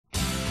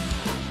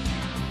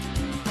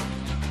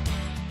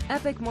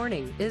Epic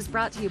Morning is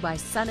brought to you by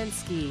Sun and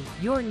Ski,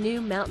 your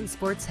new mountain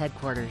sports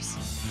headquarters.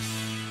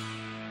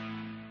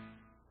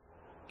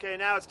 Okay,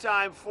 now it's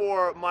time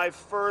for my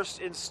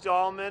first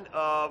installment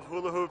of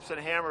Hula Hoops and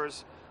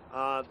Hammers,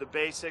 the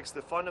basics,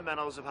 the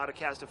fundamentals of how to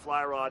cast a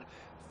fly rod.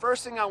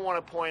 First thing I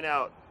want to point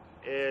out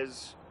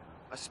is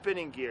a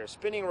spinning gear,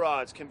 spinning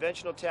rods,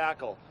 conventional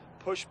tackle,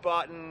 push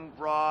button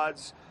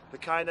rods, the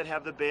kind that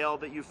have the bail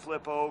that you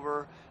flip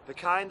over, the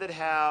kind that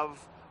have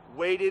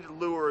weighted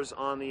lures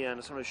on the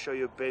end. So I'm going to show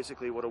you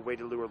basically what a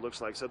weighted lure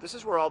looks like. So this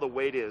is where all the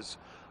weight is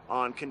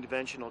on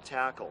conventional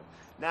tackle.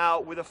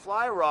 Now with a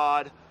fly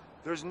rod,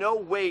 there's no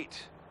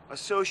weight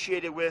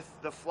associated with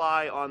the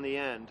fly on the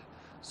end.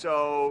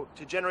 So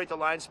to generate the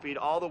line speed,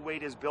 all the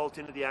weight is built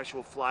into the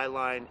actual fly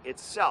line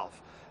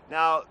itself.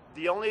 Now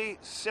the only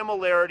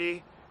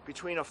similarity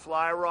between a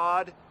fly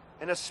rod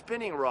and a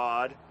spinning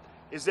rod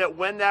is that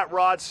when that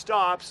rod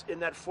stops in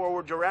that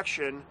forward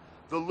direction,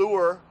 the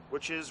lure,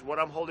 which is what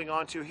I'm holding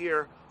on to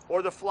here,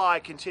 or the fly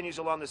continues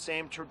along the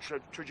same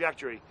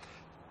trajectory.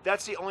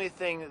 That's the only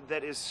thing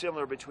that is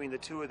similar between the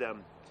two of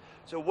them.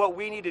 So what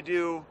we need to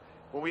do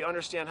when we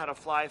understand how to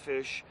fly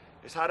fish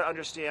is how to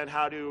understand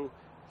how to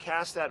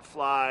cast that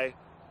fly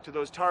to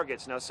those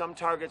targets. Now some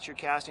targets you're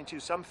casting to,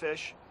 some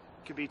fish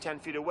could be 10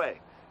 feet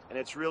away, and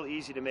it's real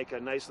easy to make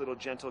a nice little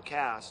gentle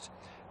cast.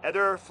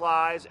 Other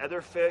flies, other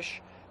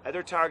fish,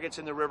 other targets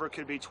in the river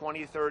could be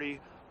 20,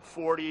 30,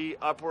 40,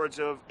 upwards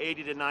of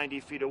 80 to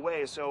 90 feet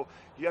away. So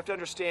you have to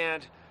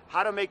understand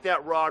how to make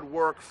that rod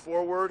work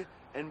forward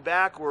and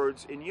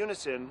backwards in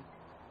unison,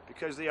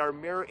 because they are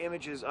mirror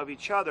images of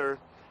each other,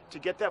 to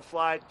get that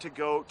fly to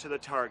go to the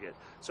target.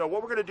 So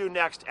what we're going to do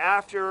next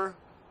after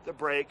the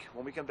break,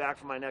 when we come back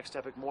from my next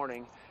Epic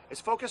Morning,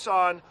 is focus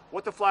on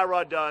what the fly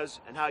rod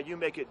does and how you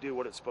make it do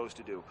what it's supposed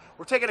to do.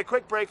 We're taking a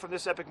quick break from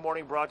this Epic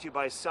Morning brought to you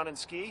by Sun and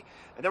Ski,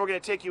 and then we're going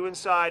to take you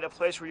inside a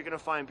place where you're going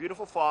to find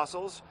beautiful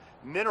fossils,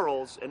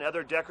 minerals, and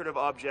other decorative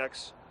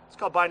objects. It's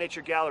called By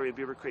Nature Gallery in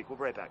Beaver Creek. We'll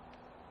be right back.